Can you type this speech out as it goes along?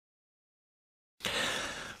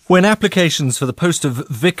When applications for the post of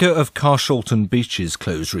Vicar of Carshalton Beeches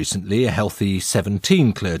closed recently, a healthy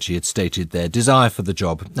 17 clergy had stated their desire for the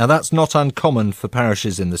job. Now, that's not uncommon for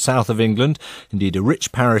parishes in the south of England. Indeed, a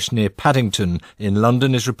rich parish near Paddington in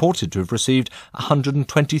London is reported to have received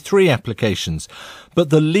 123 applications. But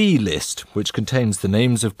the Lee list, which contains the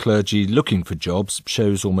names of clergy looking for jobs,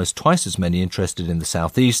 shows almost twice as many interested in the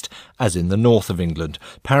south east as in the north of England.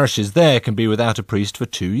 Parishes there can be without a priest for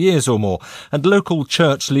 2 years or more, and local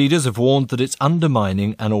church leaders have warned that it's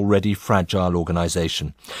undermining an already fragile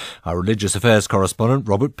organisation. Our religious affairs correspondent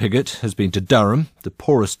Robert Piggott has been to Durham, the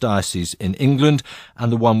poorest diocese in England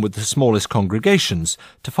and the one with the smallest congregations,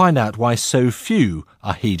 to find out why so few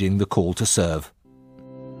are heeding the call to serve.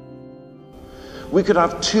 We could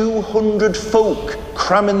have 200 folk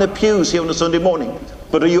cramming the pews here on a Sunday morning.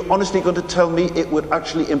 But are you honestly going to tell me it would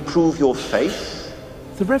actually improve your faith?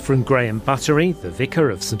 The Reverend Graham Buttery, the vicar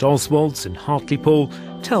of St Oswald's in Hartlepool,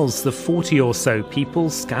 tells the 40 or so people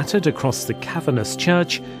scattered across the cavernous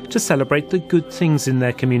church to celebrate the good things in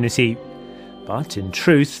their community. But in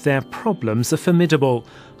truth, their problems are formidable.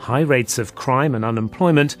 High rates of crime and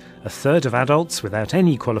unemployment, a third of adults without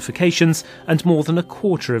any qualifications, and more than a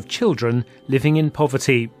quarter of children living in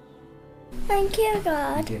poverty. Thank you,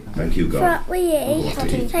 God. Thank you, God. For what we eat.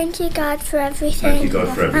 Thank you, God, for everything. Thank you,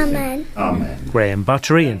 God, for everything. Amen. Amen. Graham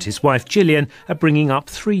Buttery and his wife Gillian are bringing up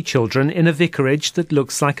 3 children in a vicarage that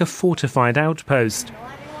looks like a fortified outpost.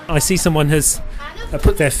 I see someone has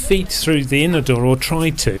put their feet through the inner door, or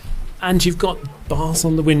tried to, and you've got bars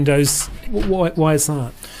on the windows. Why is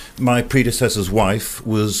that? My predecessor's wife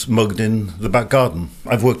was mugged in the back garden.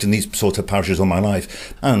 I've worked in these sort of parishes all my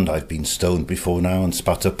life, and I've been stoned before now and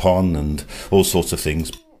spat upon and all sorts of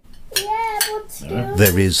things.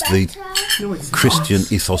 There is the Christian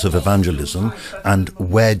ethos of evangelism, and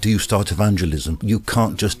where do you start evangelism? You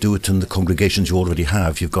can't just do it in the congregations you already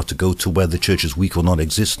have. You've got to go to where the church is weak or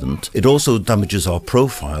non-existent. It also damages our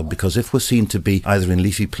profile, because if we're seen to be either in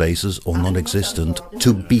leafy places or non-existent,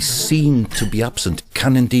 to be seen to be absent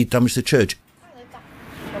can indeed damage the church.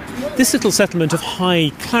 This little settlement of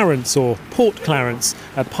High Clarence, or Port Clarence,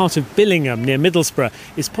 a part of Billingham near Middlesbrough,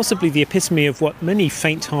 is possibly the epitome of what many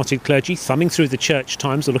faint-hearted clergy thumbing through the church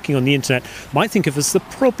times or looking on the internet might think of as the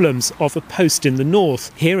problems of a post in the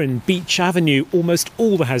north. Here in Beech Avenue, almost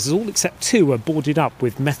all the houses, all except 2, are boarded up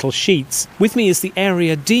with metal sheets. With me is the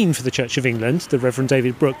area dean for the Church of England, the Reverend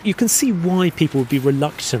David Brooke. You can see why people would be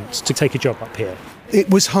reluctant to take a job up here. It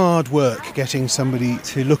was hard work getting somebody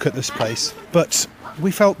to look at this place, but we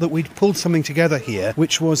felt that we'd pulled something together here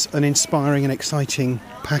which was an inspiring and exciting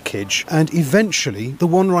package, and eventually the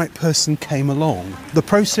one right person came along. The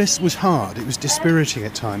process was hard, it was dispiriting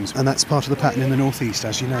at times, and that's part of the pattern in the North East,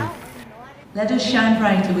 as you know. Let us shine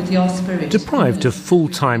brighter with your spirit. Deprived of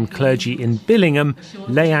full-time clergy in Billingham,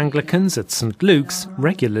 lay Anglicans at St Luke's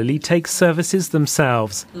regularly take services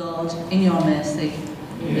themselves. Lord, in your mercy.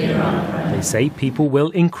 They say people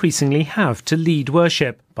will increasingly have to lead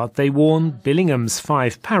worship, but they warn Billingham's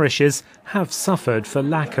 5 parishes have suffered for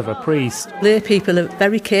lack of a priest. Lay people are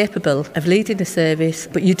very capable of leading the service,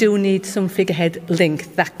 but you do need some figurehead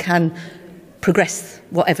link that can progress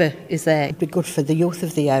whatever is there. It'd be good for the youth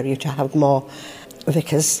of the area to have more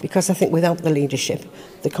vicars, because I think without the leadership,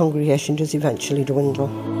 the congregation does eventually dwindle.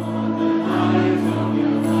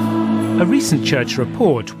 A recent church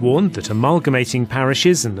report warned that amalgamating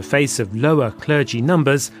parishes in the face of lower clergy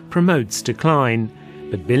numbers promotes decline.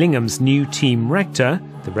 But Billingham's new team rector,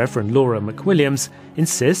 the Reverend Laura McWilliams,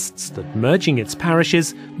 insists that merging its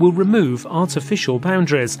parishes will remove artificial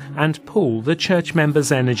boundaries and pool the church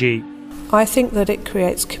members' energy. I think that it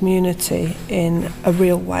creates community in a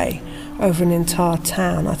real way over an entire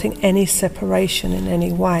town. I think any separation in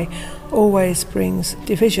any way always brings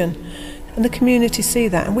division. And the community see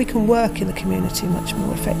that, and we can work in the community much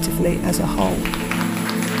more effectively as a whole.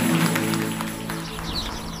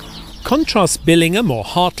 Contrast Billingham or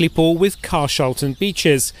Hartlepool with Carshalton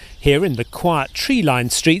Beeches, here in the quiet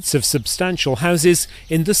tree-lined streets of substantial houses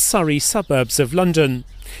in the Surrey suburbs of London.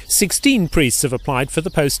 16 priests have applied for the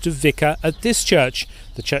post of vicar at this church,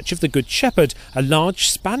 the Church of the Good Shepherd, a large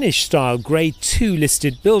Spanish-style Grade 2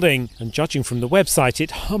 listed building, and judging from the website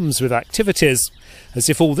it hums with activities. As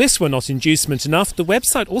if all this were not inducement enough, the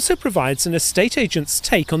website also provides an estate agent's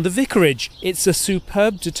take on the vicarage. It's a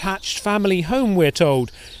superb detached family home, we're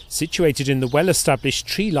told, situated in the well-established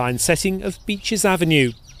tree-lined setting of Beeches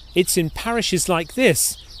Avenue. It's in parishes like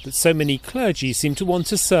this that so many clergy seem to want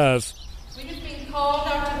to serve. We have been called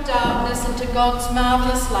out of darkness into God's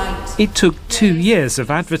marvellous light. It took 2 years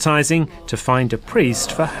of advertising to find a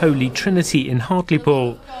priest for Holy Trinity in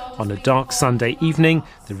Hartlepool. On a dark Sunday evening,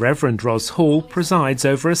 the Reverend Ros Hall presides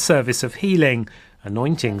over a service of healing,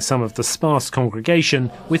 anointing some of the sparse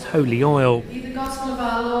congregation with holy oil. Be the gospel of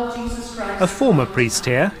our Lord Jesus Christ. A former priest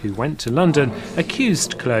here, who went to London,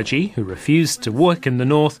 accused clergy who refused to work in the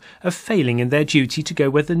north of failing in their duty to go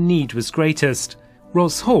where the need was greatest.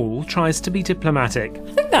 Ros Hall tries to be diplomatic.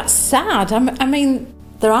 I think that's sad. I mean,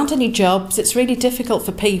 there aren't any jobs. It's really difficult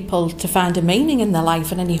for people to find a meaning in their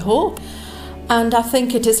life and any hope. And I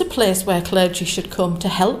think it is a place where clergy should come to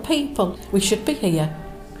help people. We should be here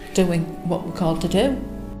doing what we're called to do.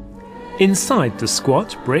 Inside the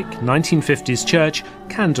squat, brick 1950s church,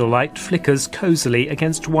 candlelight flickers cosily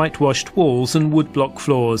against whitewashed walls and woodblock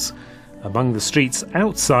floors. Among the streets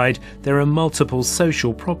outside, there are multiple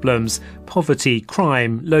social problems: poverty,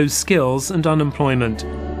 crime, low skills and unemployment.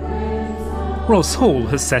 Ros Hall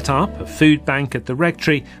has set up a food bank at the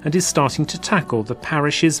rectory and is starting to tackle the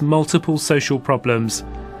parish's multiple social problems.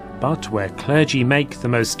 But where clergy make the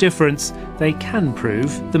most difference, they can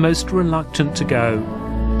prove the most reluctant to go.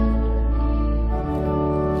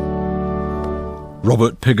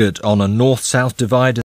 Robert Pigott on a north-south divide.